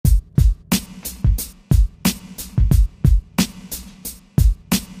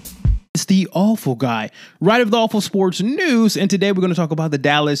the awful guy, right of the awful sports news. And today we're going to talk about the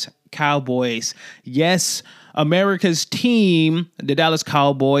Dallas Cowboys. Yes, America's team, the Dallas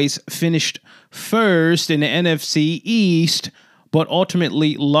Cowboys, finished first in the NFC East, but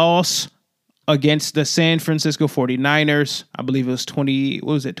ultimately lost against the San Francisco 49ers. I believe it was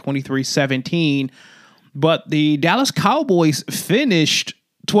 23-17. But the Dallas Cowboys finished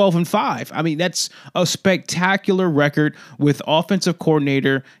 12-5. I mean, that's a spectacular record with offensive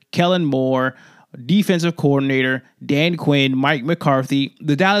coordinator Kellen Moore, defensive coordinator Dan Quinn, Mike McCarthy.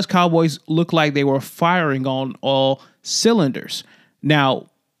 The Dallas Cowboys looked like they were firing on all cylinders. Now,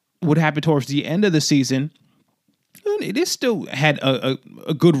 what happened towards the end of the season, they still had a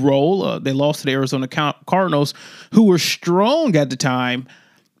good role. They lost to the Arizona Cardinals, who were strong at the time.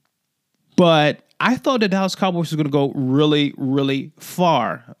 But I thought the Dallas Cowboys was going to go really, really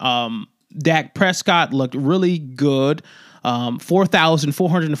far. Dak Prescott looked really good.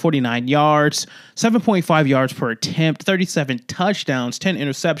 4,449 yards, 7.5 yards per attempt, 37 touchdowns, 10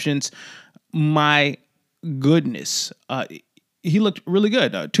 interceptions. My goodness. He looked really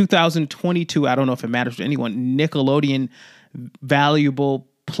good. 2022, I don't know if it matters to anyone, Nickelodeon valuable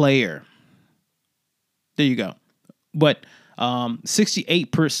player. There you go. But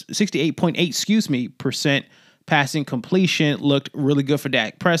 68.8% passing completion looked really good for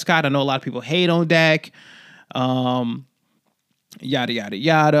Dak Prescott. I know a lot of people hate on Dak. Yada, yada,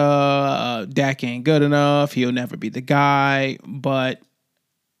 yada. Dak ain't good enough. He'll never be the guy. But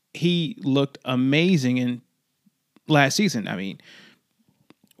he looked amazing in last season. I mean,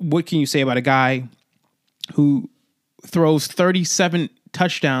 what can you say about a guy who throws 37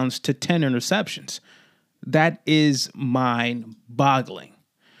 touchdowns to 10 interceptions? That is mind-boggling.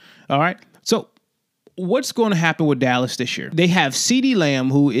 All right. So what's going to happen with Dallas this year? They have CeeDee Lamb,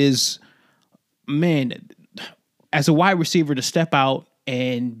 who is, man, as a wide receiver to step out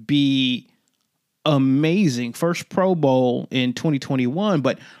and be amazing. First Pro Bowl in 2021,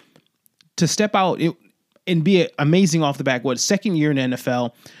 but to step out and be amazing off the back. Second year in the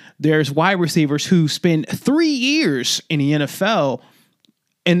NFL. There's wide receivers who spend 3 years in the NFL,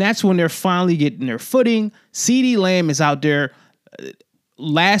 and that's when they're finally getting their footing. CeeDee Lamb is out there.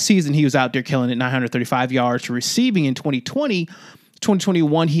 Last season, he was out there killing it, 935 yards receiving in 2020.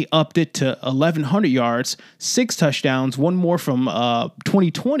 2021, he upped it to 1,100 yards, 6 touchdowns, one more from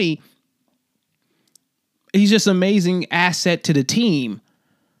 2020. He's just an amazing asset to the team.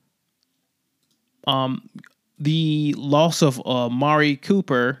 The loss of Amari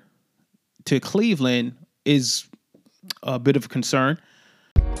Cooper to Cleveland is a bit of a concern.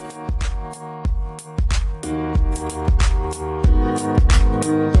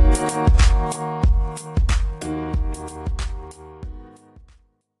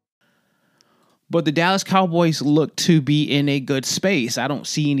 But the Dallas Cowboys look to be in a good space. I don't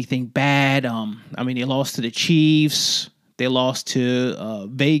see anything bad. I mean, they lost to the Chiefs. They lost to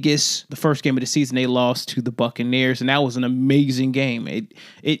Vegas. The first game of the season, they lost to the Buccaneers, and that was an amazing game.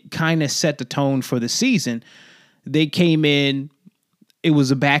 It kind of set the tone for the season. They came in. It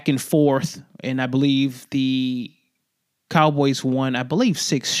was a back and forth, and I believe the Cowboys won,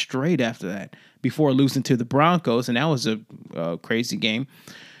 6 straight after that before losing to the Broncos, and that was a crazy game.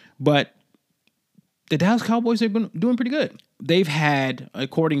 But the Dallas Cowboys are doing pretty good. They've had,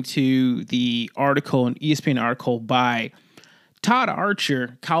 according to the article, an ESPN article by Todd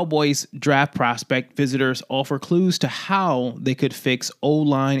Archer, Cowboys draft prospect visitors offer clues to how they could fix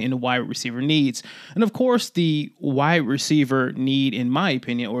O-line and wide receiver needs. And of course, the wide receiver need, in my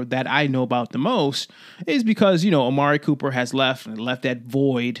opinion, or that I know about the most, is because, Amari Cooper has left that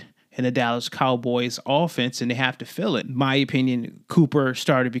void in the Dallas Cowboys offense, and they have to fill it. In my opinion, Cooper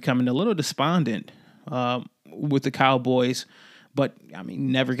started becoming a little despondent with the Cowboys, but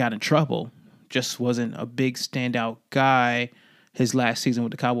never got in trouble. Just wasn't a big standout guy his last season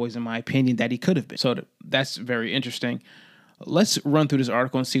with the Cowboys, in my opinion, that he could have been. So that's very interesting. Let's run through this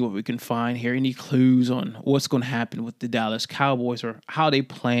article and see what we can find here. Any clues on what's going to happen with the Dallas Cowboys or how they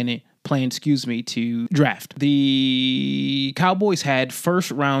plan to draft. The Cowboys had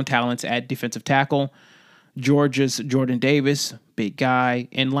first-round talents at defensive tackle, Georgia's Jordan Davis, big guy,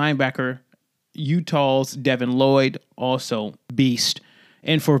 and linebacker Utah's Devin Lloyd, also beast.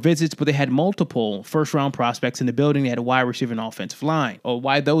 And for visits, but they had multiple first-round prospects in the building. They had a wide receiver and offensive line.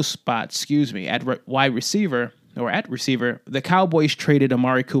 Why those spots, at wide receiver, the Cowboys traded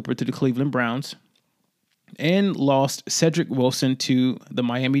Amari Cooper to the Cleveland Browns and lost Cedric Wilson to the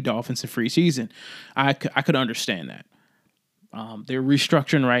Miami Dolphins in free season. I could understand that. They're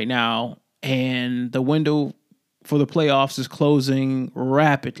restructuring right now, and the window for the playoffs is closing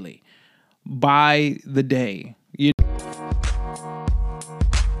rapidly by the day.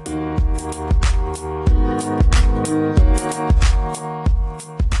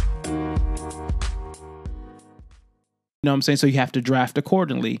 know what I'm saying? So you have to draft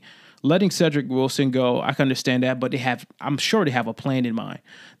accordingly. Letting Cedric Wilson go, I can understand that, but I'm sure they have a plan in mind.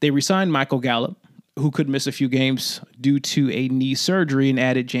 They resigned Michael Gallup, who could miss a few games due to a knee surgery, and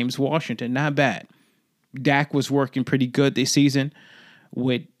added James Washington. Not bad. Dak was working pretty good this season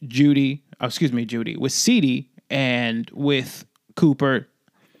with with CeeDee and with Cooper.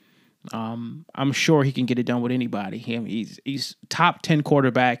 I'm sure he can get it done with anybody. He's top 10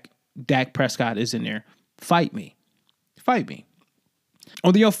 quarterback. Dak Prescott is in there. Fight me.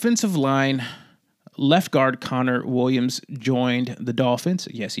 On the offensive line, left guard Connor Williams joined the Dolphins.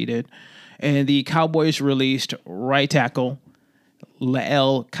 Yes, he did. And the Cowboys released right tackle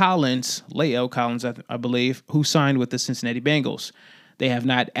Lael Collins, I believe, who signed with the Cincinnati Bengals. They have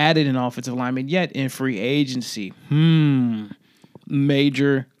not added an offensive lineman yet in free agency.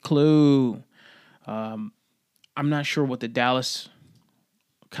 Major clue. I'm not sure what the Dallas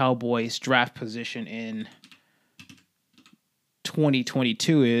Cowboys draft position in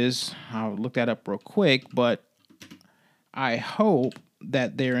 2022 is. I'll look that up real quick, but I hope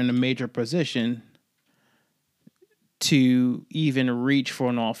that they're in a major position to even reach for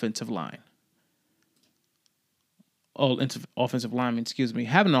an offensive line. Offensive lineman,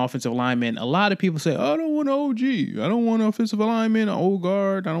 having an offensive lineman. A lot of people say, I don't want an OG. I don't want an offensive lineman, an old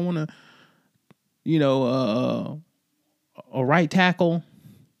guard. I don't want a right tackle.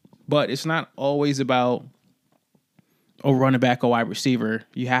 But it's not always about a running back or wide receiver.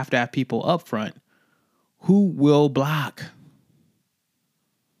 You have to have people up front who will block.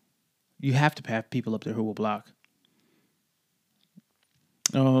 You have to have people up there who will block.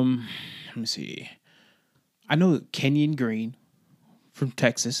 Let me see. I know Kenyon Green from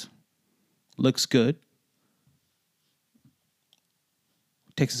Texas looks good.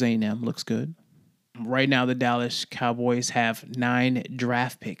 Texas A&M looks good. Right now, the Dallas Cowboys have 9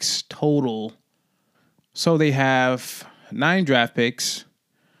 draft picks total. So they have 9 draft picks.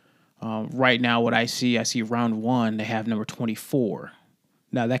 Right now, what I see round 1, they have number 24.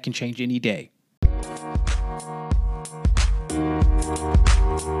 Now, that can change any day.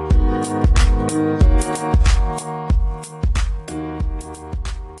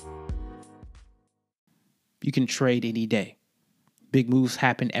 You can trade any day. Big moves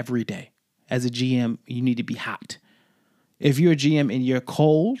happen every day. As a GM, you need to be hot. If you're a GM and you're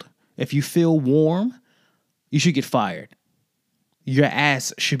cold, if you feel warm, you should get fired. Your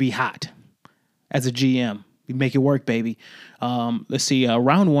ass should be hot. As a GM, you make it work, baby. Let's see.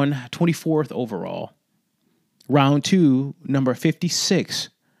 Round 1, 24th overall. Round 2, number 56.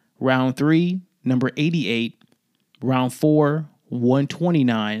 Round 3, number 88. Round 4,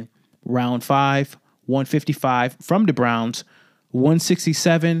 129. Round 5, 155 from the Browns.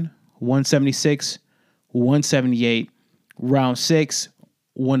 167, 176, 178. Round 6,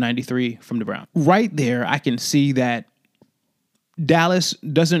 193 from the Browns. Right there, I can see that Dallas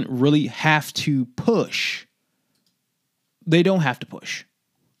doesn't really have to push. They don't have to push.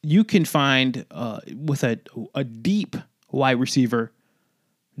 You can find, with a deep wide receiver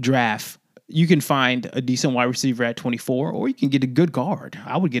draft, you can find a decent wide receiver at 24, or you can get a good guard.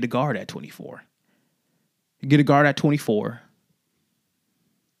 I would get a guard at 24. Get a guard at 24.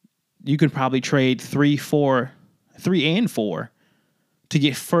 You could probably trade 3 and 4 to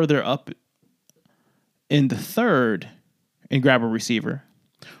get further up in the third and grab a receiver.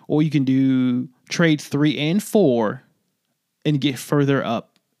 Or you can trade 3 and 4 and get further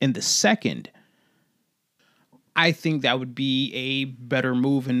up in the second. I think that would be a better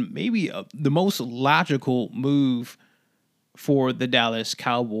move, and maybe the most logical move for the Dallas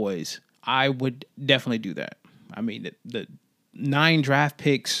Cowboys. I would definitely do that. I mean, the 9 draft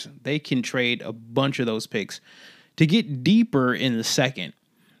picks, they can trade a bunch of those picks to get deeper in the second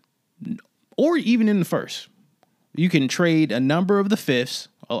or even in the first. You can trade a number of the fifths,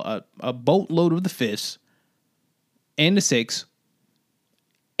 a boatload of the fifths and the sixth,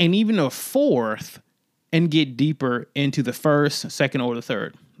 and even a fourth, and get deeper into the first, second, or the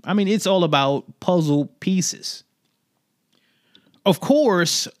third. I mean, it's all about puzzle pieces. Of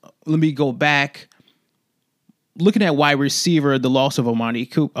course, let me go back. Looking at wide receiver, the loss of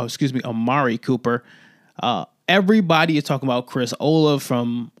Amari Cooper. Everybody is talking about Chris Olave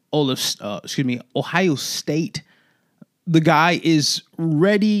from Ohio State. The guy is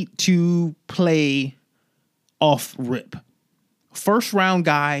ready to play off rip. First round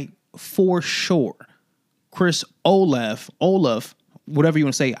guy for sure. Chris Olave, whatever you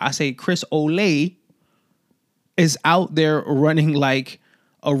want to say. I say Chris Olave is out there running like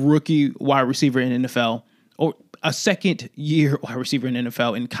a rookie wide receiver in NFL, or a second year wide receiver in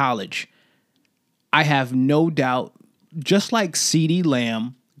NFL in college. I have no doubt, just like CeeDee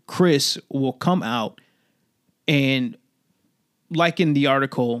Lamb, Chris will come out and like in the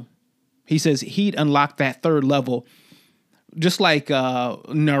article, he says he'd unlock that third level, just like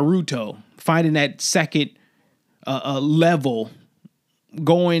Naruto, finding that second level,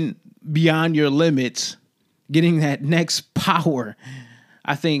 going beyond your limits, getting that next power.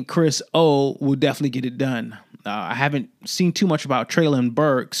 I think Chris O will definitely get it done. I haven't seen too much about Traylon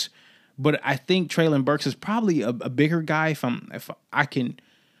Burks, but I think Traylon Burks is probably a bigger guy if I can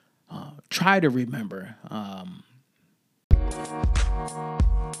try to remember.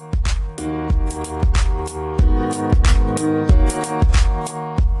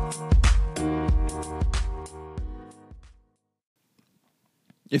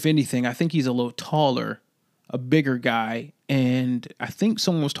 If anything, I think he's a little taller, a bigger guy. And I think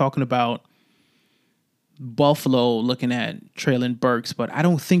someone was talking about Buffalo looking at Traylon Burks, but I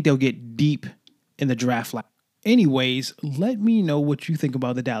don't think they'll get deep in the draft. Anyways, let me know what you think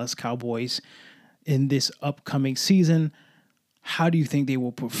about the Dallas Cowboys in this upcoming season. How do you think they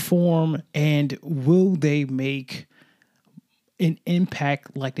will perform? And will they make an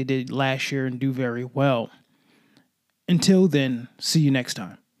impact like they did last year and do very well? Until then, see you next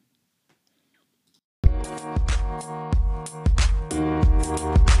time.